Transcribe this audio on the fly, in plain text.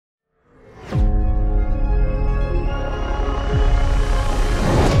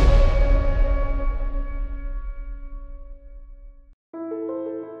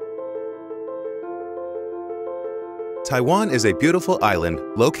Taiwan is a beautiful island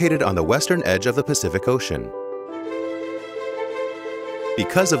located on the western edge of the Pacific Ocean.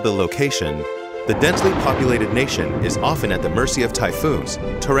 Because of the location, the densely populated nation is often at the mercy of typhoons,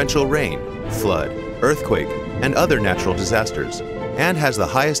 torrential rain, flood, earthquake, and other natural disasters, and has the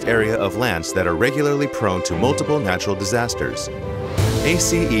highest area of lands that are regularly prone to multiple natural disasters.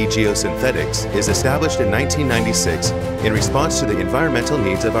 ACE Geosynthetics is established in 1996 in response to the environmental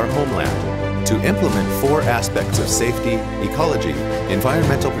needs of our homeland to implement 4 aspects of safety, ecology,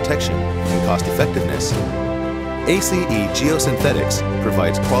 environmental protection, and cost-effectiveness. ACE Geosynthetics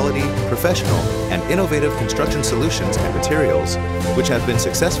provides quality, professional, and innovative construction solutions and materials which have been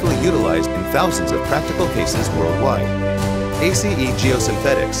successfully utilized in thousands of practical cases worldwide. ACE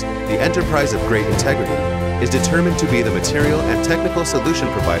Geosynthetics, the enterprise of great integrity, is determined to be the material and technical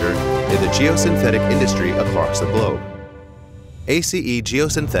solution provider in the geosynthetic industry across the globe. ACE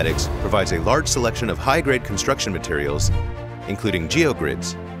Geosynthetics provides a large selection of high-grade construction materials, including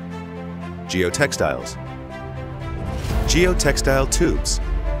geogrids, geotextiles, geotextile tubes,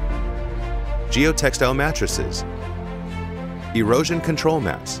 geotextile mattresses, erosion control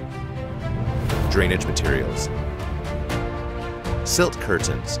mats, drainage materials, silt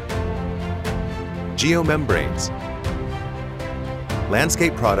curtains, geomembranes,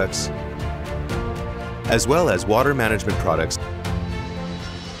 landscape products, as well as water management products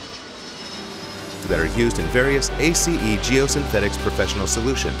that are used in various ACE Geosynthetics professional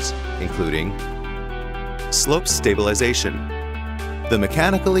solutions, including slope stabilization. The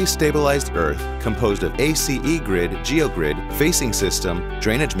mechanically stabilized earth composed of ACE grid, geogrid, facing system,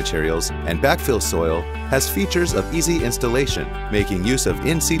 drainage materials, and backfill soil has features of easy installation, making use of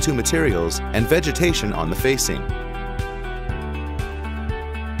in situ materials and vegetation on the facing.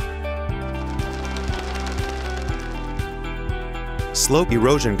 Slope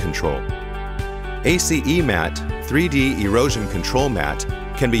erosion control. ACE mat 3D erosion control mat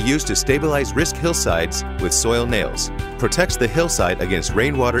can be used to stabilize risk hillsides with soil nails, protects the hillside against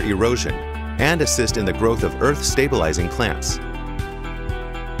rainwater erosion, and assist in the growth of earth-stabilizing plants.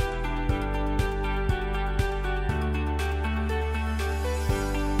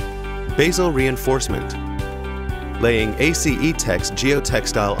 Basal reinforcement. Laying ACE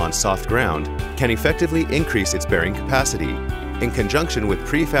Geotextile on soft ground can effectively increase its bearing capacity. In conjunction with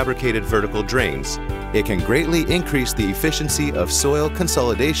prefabricated vertical drains, it can greatly increase the efficiency of soil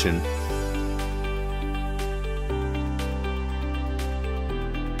consolidation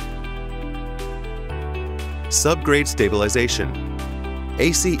subgrade stabilization.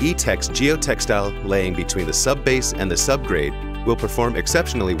 ACE Geotextile laying between the subbase and the subgrade will perform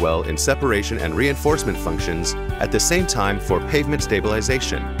exceptionally well in separation and reinforcement functions at the same time for pavement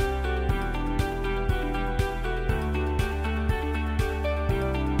stabilization.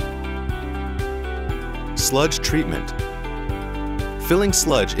 Sludge treatment. Filling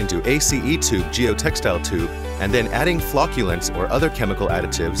sludge into ACE tube geotextile tube and then adding flocculants or other chemical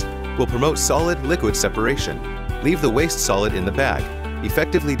additives will promote solid-liquid separation, leave the waste solid in the bag,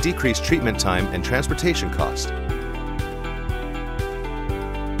 effectively decrease treatment time and transportation cost.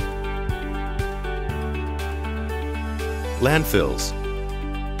 Landfills.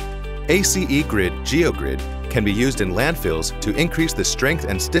 ACE grid, geogrid can be used in landfills to increase the strength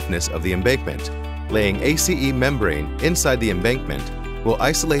and stiffness of the embankment. Laying ACE membrane inside the embankment will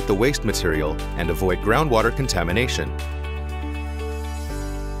isolate the waste material and avoid groundwater contamination.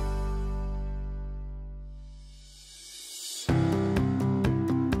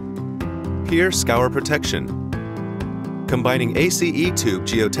 Pier scour protection. Combining ACE tube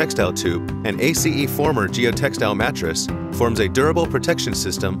geotextile tube and ACE former geotextile mattress forms a durable protection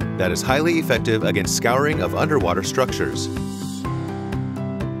system that is highly effective against scouring of underwater structures.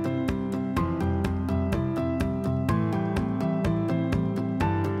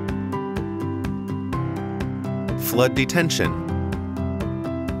 Flood detention.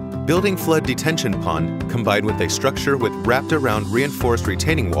 Building flood detention pond combined with a structure with wrapped around reinforced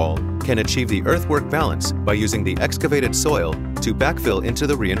retaining wall can achieve the earthwork balance by using the excavated soil to backfill into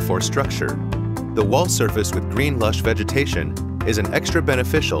the reinforced structure. The wall surface with green lush vegetation is an extra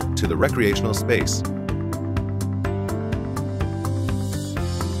beneficial to the recreational space.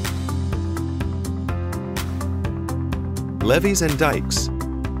 Levees and dikes.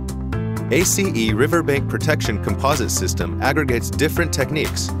 ACE Riverbank Protection Composite System aggregates different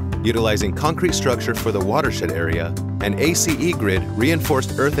techniques, utilizing concrete structure for the watershed area and ACE grid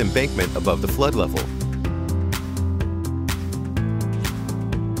reinforced earth embankment above the flood level.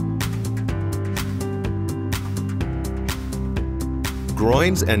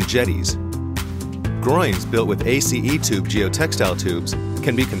 Groins and jetties. Groins built with ACE tube geotextile tubes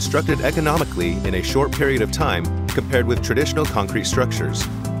can be constructed economically in a short period of time compared with traditional concrete structures.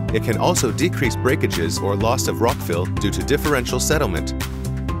 It can also decrease breakages or loss of rockfill due to differential settlement.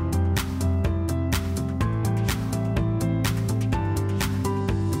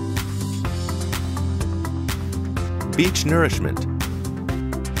 Beach nourishment.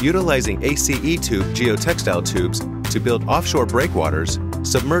 Utilizing ACE tube geotextile tubes to build offshore breakwaters,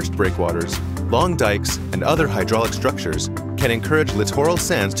 submerged breakwaters, long dikes, and other hydraulic structures can encourage littoral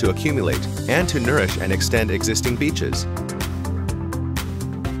sands to accumulate and to nourish and extend existing beaches.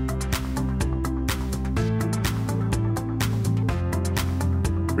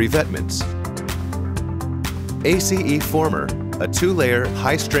 Revetments. ACE Former, a 2-layer,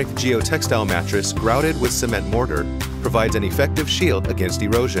 high-strength geotextile mattress grouted with cement mortar, provides an effective shield against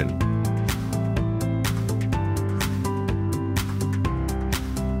erosion.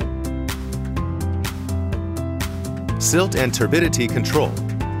 Silt and turbidity control.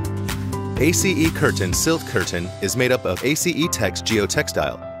 ACE Curtain Silt Curtain is made up of ACE Tex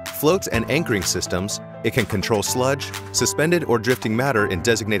Geotextile, floats and anchoring systems. It can control sludge, suspended or drifting matter in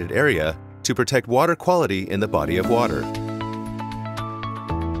designated area to protect water quality in the body of water.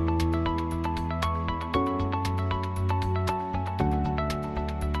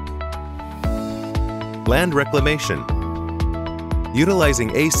 Land reclamation.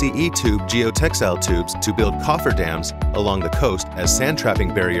 Utilizing ACE tube geotextile tubes to build cofferdams along the coast as sand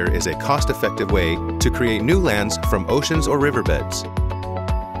trapping barrier is a cost-effective way to create new lands from oceans or riverbeds.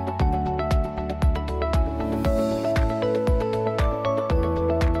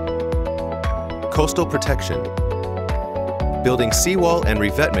 Coastal protection. Building seawall and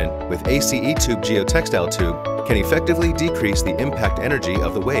revetment with ACE tube geotextile tube can effectively decrease the impact energy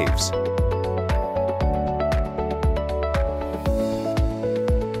of the waves.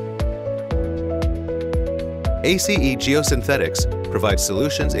 ACE Geosynthetics provides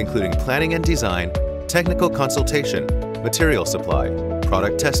solutions including planning and design, technical consultation, material supply,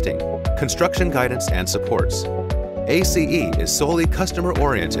 product testing, construction guidance and supports. ACE is solely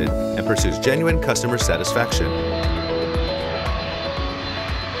customer-oriented and pursues genuine customer satisfaction.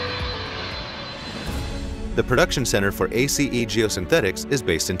 The production center for ACE Geosynthetics is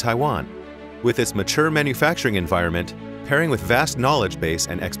based in Taiwan. With its mature manufacturing environment, pairing with vast knowledge base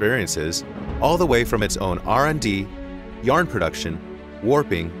and experiences, all the way from its own R&D, yarn production,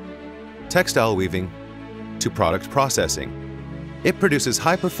 warping, textile weaving, to product processing. It produces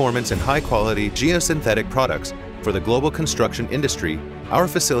high-performance and high-quality geosynthetic products for the global construction industry. Our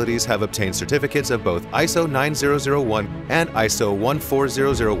facilities have obtained certificates of both ISO 9001 and ISO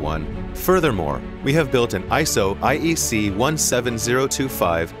 14001. Furthermore, we have built an ISO IEC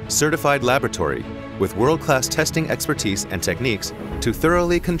 17025 certified laboratory with world-class testing expertise and techniques to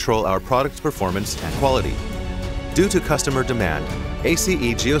thoroughly control our product's performance and quality. Due to customer demand, ACE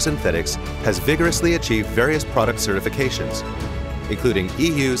Geosynthetics has vigorously achieved various product certifications, including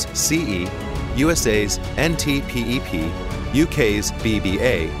EU's CE, USA's NTPEP, UK's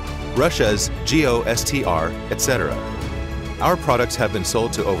BBA, Russia's GOSTR, etc. Our products have been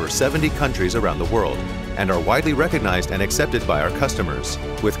sold to over 70 countries around the world and are widely recognized and accepted by our customers.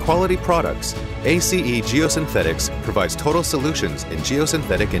 With quality products, ACE Geosynthetics provides total solutions in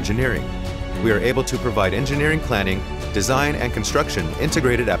geosynthetic engineering. We are able to provide engineering planning, design and construction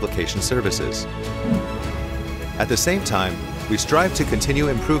integrated application services. At the same time, we strive to continue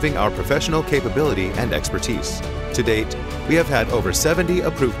improving our professional capability and expertise. To date, we have had over 70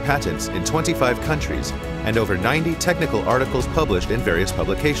 approved patents in 25 countries and over 90 technical articles published in various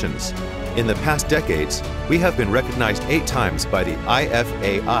publications. In the past decades, we have been recognized 8 times by the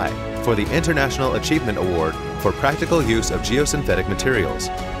IFAI for the International Achievement Award for Practical Use of Geosynthetic Materials,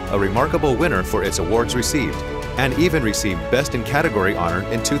 a remarkable winner for its awards received, and even received Best in Category honor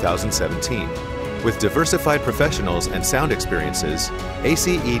in 2017. With diversified professionals and sound experiences,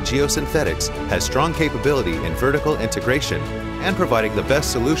 ACE Geosynthetics has strong capability in vertical integration and providing the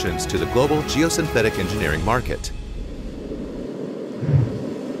best solutions to the global geosynthetic engineering market.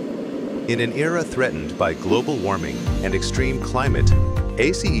 In an era threatened by global warming and extreme climate,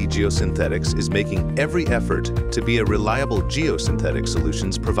 ACE Geosynthetics is making every effort to be a reliable geosynthetic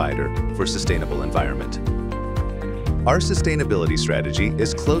solutions provider for sustainable environment. Our sustainability strategy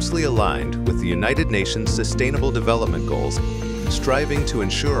is closely aligned with the United Nations Sustainable Development Goals, striving to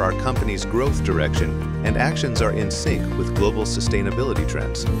ensure our company's growth direction and actions are in sync with global sustainability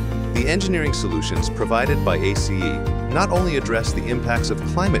trends. The engineering solutions provided by ACE not only address the impacts of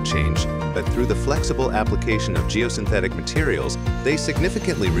climate change, but through the flexible application of geosynthetic materials, they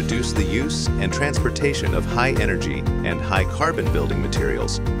significantly reduce the use and transportation of high-energy and high-carbon building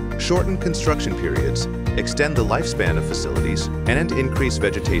materials, shorten construction periods, extend the lifespan of facilities, and increase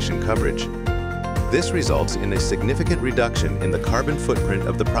vegetation coverage. This results in a significant reduction in the carbon footprint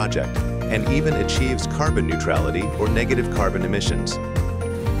of the project and even achieves carbon neutrality or negative carbon emissions.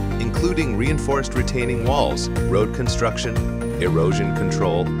 Including reinforced retaining walls, road construction, erosion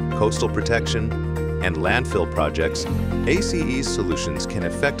control, coastal protection, and landfill projects, ACE's solutions can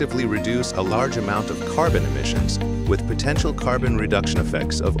effectively reduce a large amount of carbon emissions with potential carbon reduction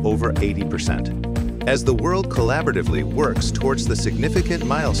effects of over 80%. As the world collaboratively works towards the significant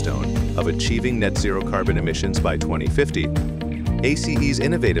milestone of achieving net zero carbon emissions by 2050, ACE's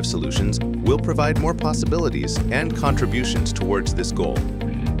innovative solutions will provide more possibilities and contributions towards this goal.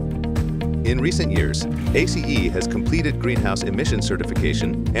 In recent years, ACE has completed greenhouse emission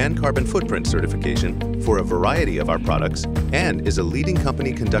certification and carbon footprint certification for a variety of our products and is a leading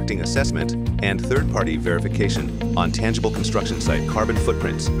company conducting assessment and third-party verification on tangible construction site carbon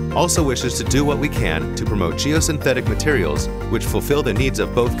footprints. Also wishes to do what we can to promote geosynthetic materials which fulfill the needs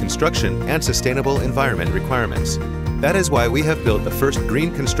of both construction and sustainable environment requirements. That is why we have built the first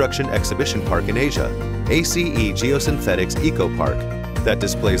green construction exhibition park in Asia, ACE Geosynthetics Eco Park, that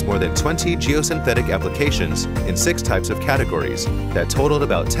displays more than 20 geosynthetic applications in 6 types of categories that totaled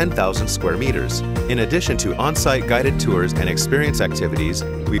about 10,000 square meters. In addition to on-site guided tours and experience activities,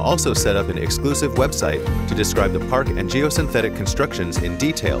 we also set up an exclusive website to describe the park and geosynthetic constructions in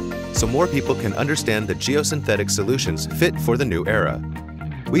detail so more people can understand the geosynthetic solutions fit for the new era.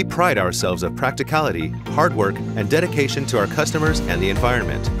 We pride ourselves of practicality, hard work, and dedication to our customers and the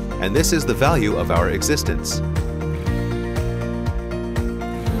environment, and this is the value of our existence.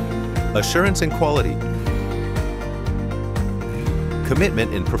 Assurance in quality,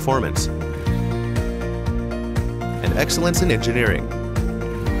 commitment in performance, and excellence in engineering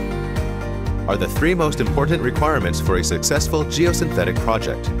are the 3 most important requirements for a successful geosynthetic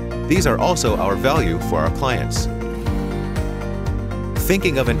project. These are also our value for our clients.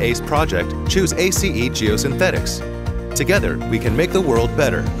 Thinking of an ACE project, choose ACE Geosynthetics. Together, we can make the world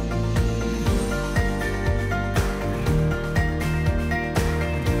better.